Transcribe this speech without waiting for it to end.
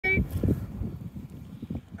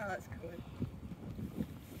that's cool.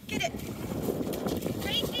 Get it!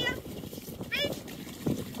 Right here! Right!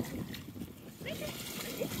 Right here!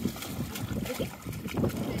 Ready?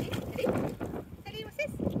 Ready? Ready? What's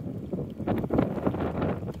this?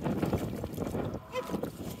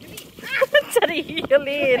 Teddy, you're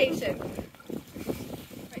lean. Patient.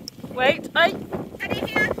 Wait, hey. Teddy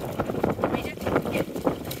here! Right here. Here.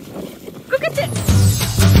 Go get it!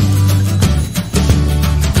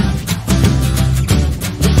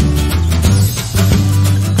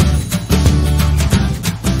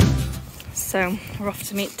 So we're off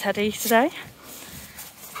to meet Teddy today.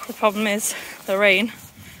 The problem is the rain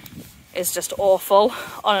is just awful.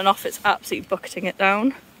 On and off, it's absolutely bucketing it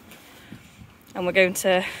down. And we're going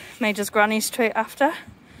to Major's granny straight after.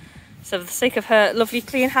 So for the sake of her lovely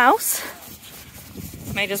clean house,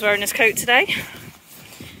 Major's wearing his coat today.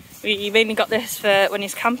 We mainly got this for when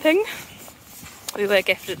he's camping. We were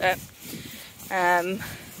gifted it. The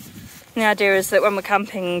idea is that when we're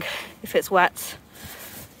camping, if it's wet,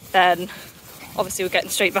 then obviously we're getting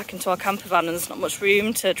straight back into our camper van and there's not much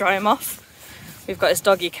room to dry him off. We've got his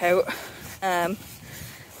doggy coat, but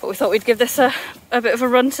we thought we'd give this a bit of a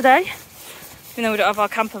run today. Even though we don't have our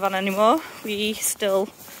camper van anymore, we still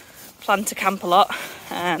plan to camp a lot,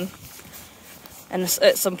 and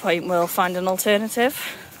at some point we'll find an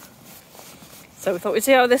alternative. So we thought we'd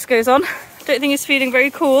see how this goes on. I don't think he's feeling very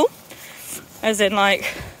cool, as in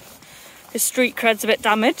like his street cred's a bit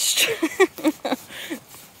damaged.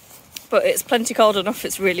 But it's plenty cold enough,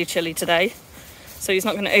 it's really chilly today, so he's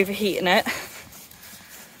not going to overheat in it.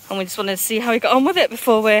 And we just wanted to see how he got on with it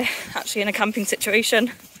before we're actually in a camping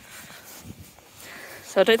situation.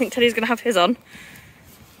 So I don't think Teddy's going to have his on,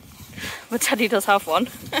 but Teddy does have one.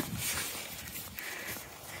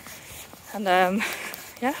 And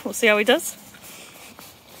yeah, we'll see how he does.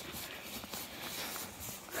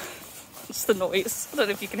 It's the noise, I don't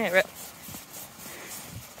know if you can hear it.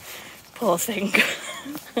 Poor thing.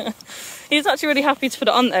 He was actually really happy to put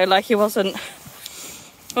it on though, like he wasn't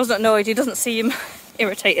annoyed. He doesn't seem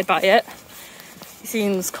irritated by it. He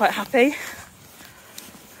seems quite happy.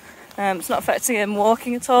 It's not affecting him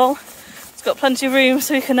walking at all. He's got plenty of room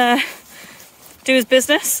so he can do his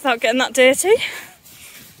business without getting that dirty.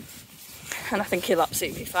 And I think he'll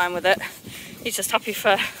absolutely be fine with it. He's just happy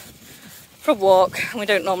for a walk. And we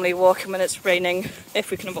don't normally walk him when it's raining, if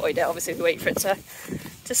we can avoid it. Obviously we wait for it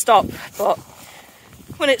to stop, but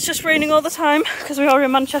when it's just raining all the time, because we are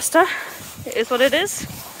in Manchester, it is what it is.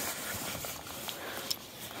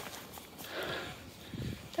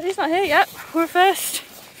 Teddy's not here yet. We're first.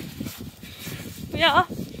 We are.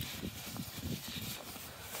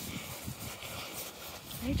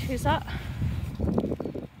 Right, who's that? I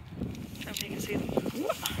don't know if you can see them.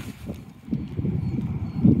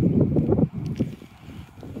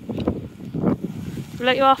 We'll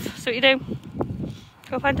let you off, so what you do?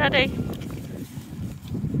 Go find Teddy.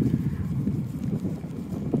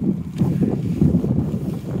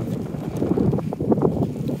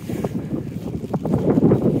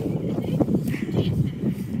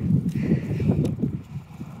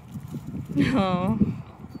 Oh.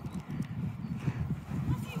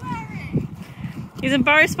 What's he wearing? He's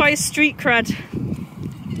embarrassed by his street cred.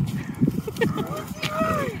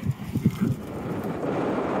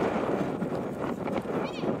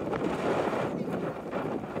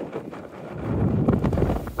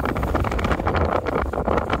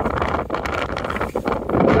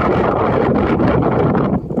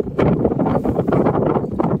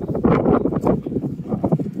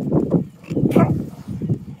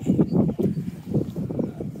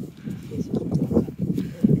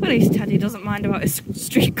 At least Teddy doesn't mind about his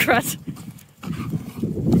street cred.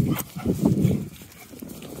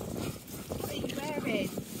 What are you wearing?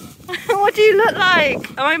 What do you look like?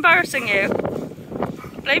 Am I embarrassing you?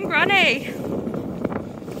 Blame Granny.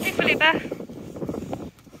 Hey, Felipe.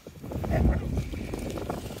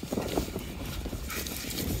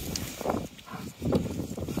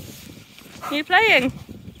 Are you playing?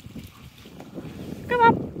 Come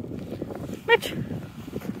on. Mitch.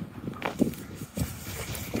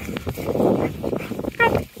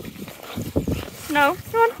 No,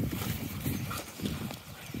 come on.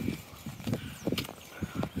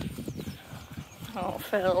 Oh,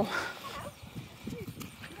 Phil.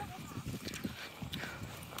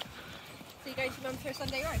 So you going to Mum's for a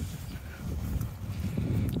Sunday run?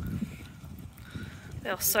 They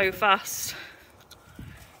are so fast.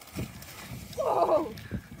 Whoa!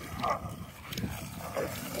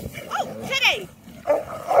 Oh, Teddy!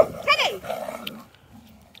 Teddy!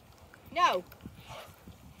 No.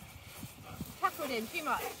 Tackled him too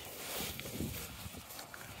much.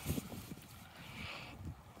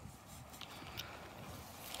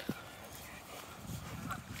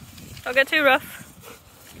 Don't get too rough.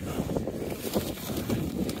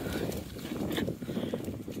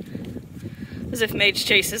 As if Mage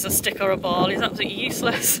chases a stick or a ball, he's absolutely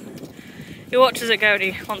useless. He watches it go and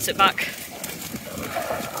he wants it back.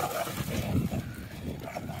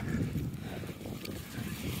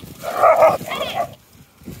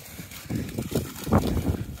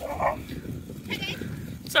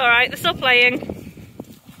 It's alright, they're still playing.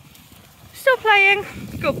 Still playing.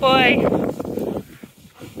 Good boy.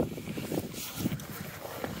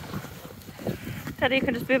 Teddy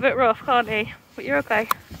can just be a bit rough, can't he? But you're okay.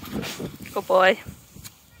 Good boy.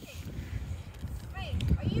 Right,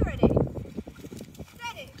 are you ready?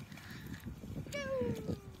 Ready? Go!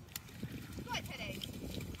 Go on, Teddy.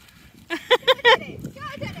 Go on, Teddy. Go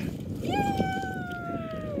on, Teddy.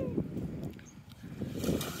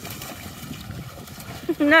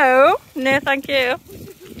 No, no thank you.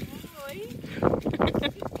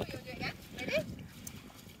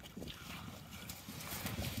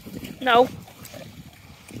 No.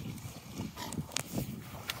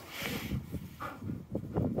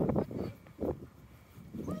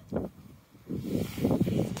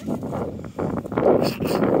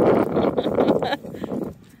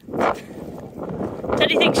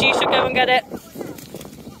 Teddy thinks you should go and get it.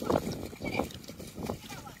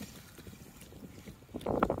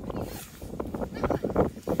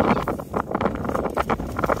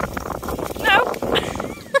 No.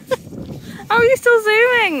 How are you still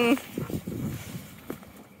zooming?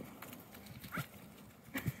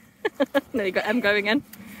 There you got M going in.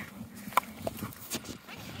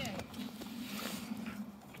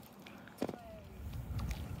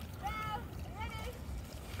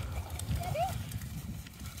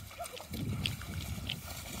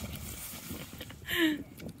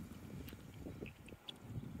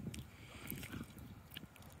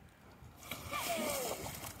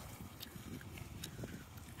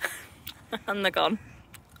 And they're gone.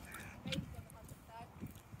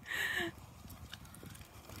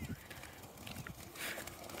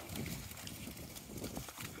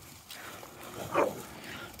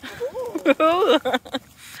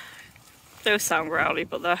 Those sound growly,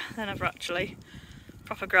 but they're never actually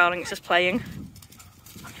proper growling, it's just playing.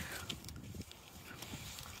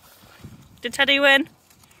 Did Teddy win?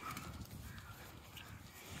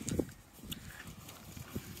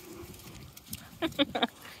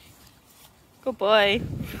 Good boy.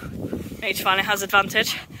 Mage finally has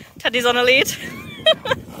advantage. Teddy's on a lead.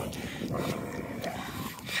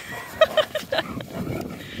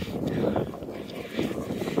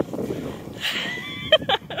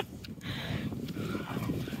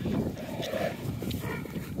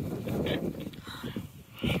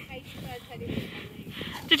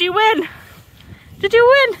 Did you win? Did you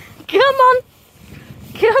win? Come on!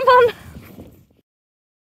 Come on!